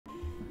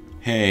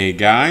Hey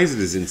guys, it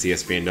is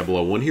NCS Fan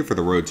 001 here for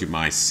the road to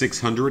my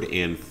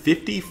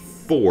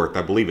 654th,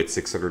 I believe it's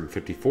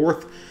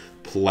 654th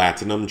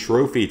Platinum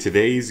Trophy.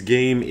 Today's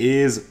game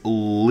is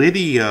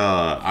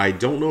Lydia. I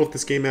don't know if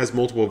this game has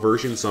multiple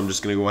versions, so I'm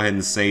just going to go ahead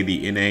and say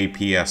the NA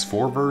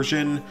PS4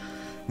 version.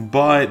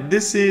 But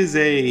this is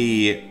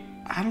I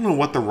don't know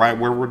what the right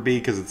word would be,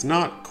 because it's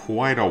not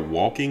quite a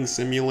walking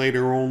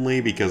simulator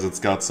only, because it's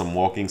got some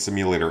walking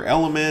simulator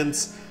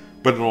elements,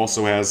 but it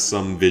also has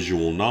some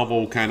visual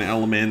novel kind of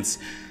elements.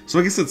 So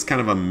I guess it's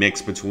kind of a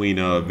mix between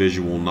a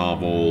visual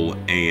novel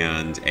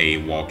and a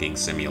walking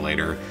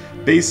simulator.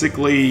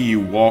 Basically, you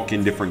walk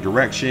in different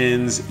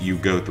directions, you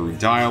go through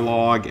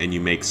dialogue, and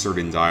you make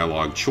certain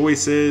dialogue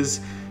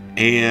choices,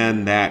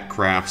 and that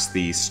crafts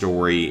the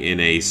story in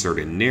a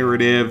certain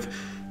narrative.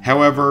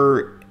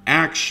 However,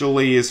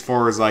 actually, as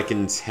far as I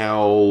can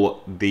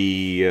tell,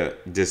 the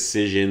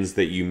decisions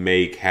that you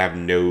make have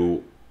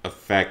no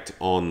effect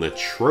on the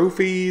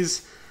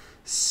trophies,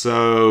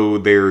 so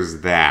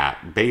there's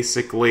that.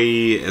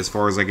 Basically, as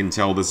far as I can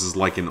tell, this is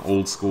like an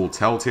old school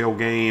Telltale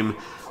game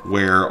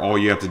where all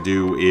you have to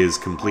do is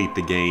complete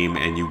the game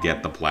and you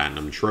get the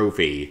Platinum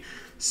Trophy.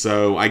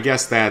 So I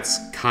guess that's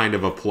kind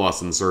of a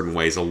plus in certain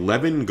ways.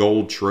 11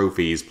 gold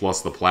trophies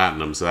plus the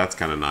Platinum, so that's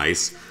kind of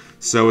nice.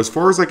 So as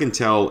far as I can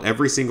tell,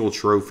 every single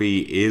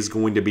trophy is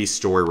going to be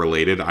story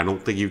related. I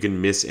don't think you can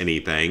miss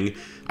anything.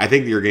 I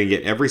think you're going to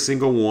get every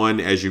single one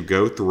as you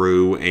go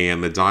through,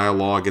 and the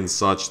dialogue and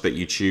such that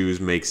you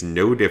choose makes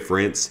no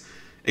difference.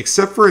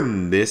 Except for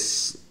in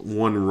this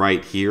one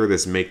right here,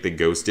 this make the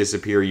ghost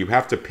disappear. You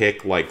have to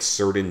pick like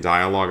certain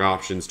dialogue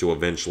options to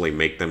eventually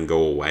make them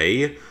go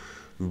away.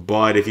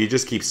 But if you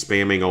just keep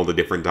spamming all the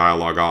different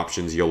dialogue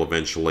options, you'll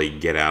eventually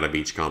get out of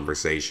each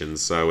conversation.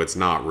 So it's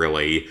not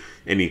really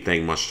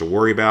anything much to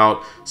worry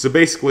about. So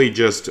basically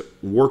just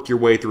work your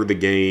way through the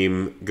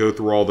game, go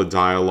through all the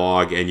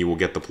dialogue, and you will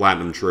get the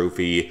Platinum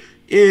Trophy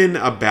in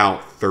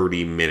about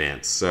 30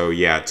 minutes. So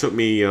yeah, it took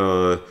me,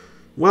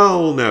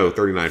 well, no,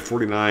 39,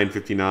 49,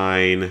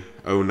 59,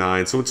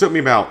 09. So it took me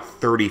about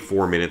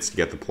 34 minutes to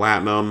get the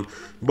Platinum.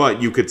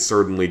 But you could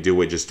certainly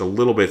do it just a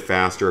little bit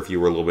faster if you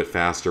were a little bit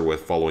faster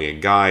with following a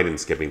guide and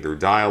skipping through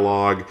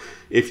dialogue.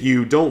 If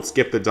you don't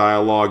skip the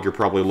dialogue, you're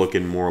probably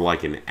looking more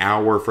like an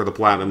hour for the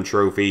Platinum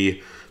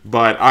Trophy.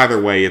 But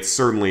either way, it's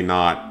certainly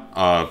not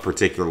a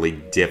particularly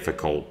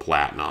difficult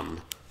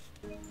Platinum.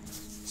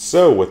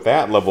 So with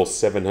that, level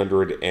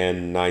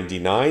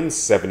 799,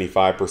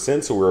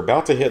 75%. So we're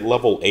about to hit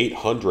level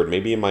 800,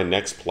 maybe in my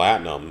next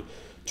Platinum.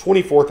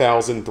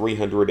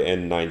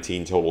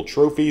 24,319 total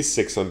trophies,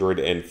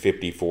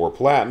 654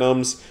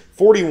 platinums,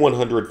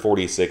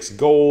 4,146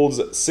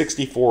 golds,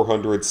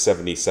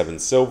 6,477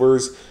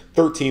 silvers,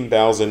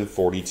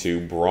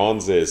 13,042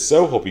 bronzes.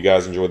 So, hope you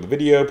guys enjoyed the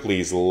video.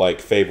 Please like,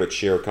 favorite,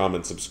 share,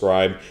 comment,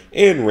 subscribe,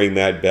 and ring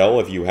that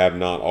bell if you have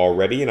not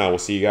already. And I will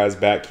see you guys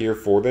back here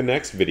for the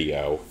next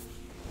video.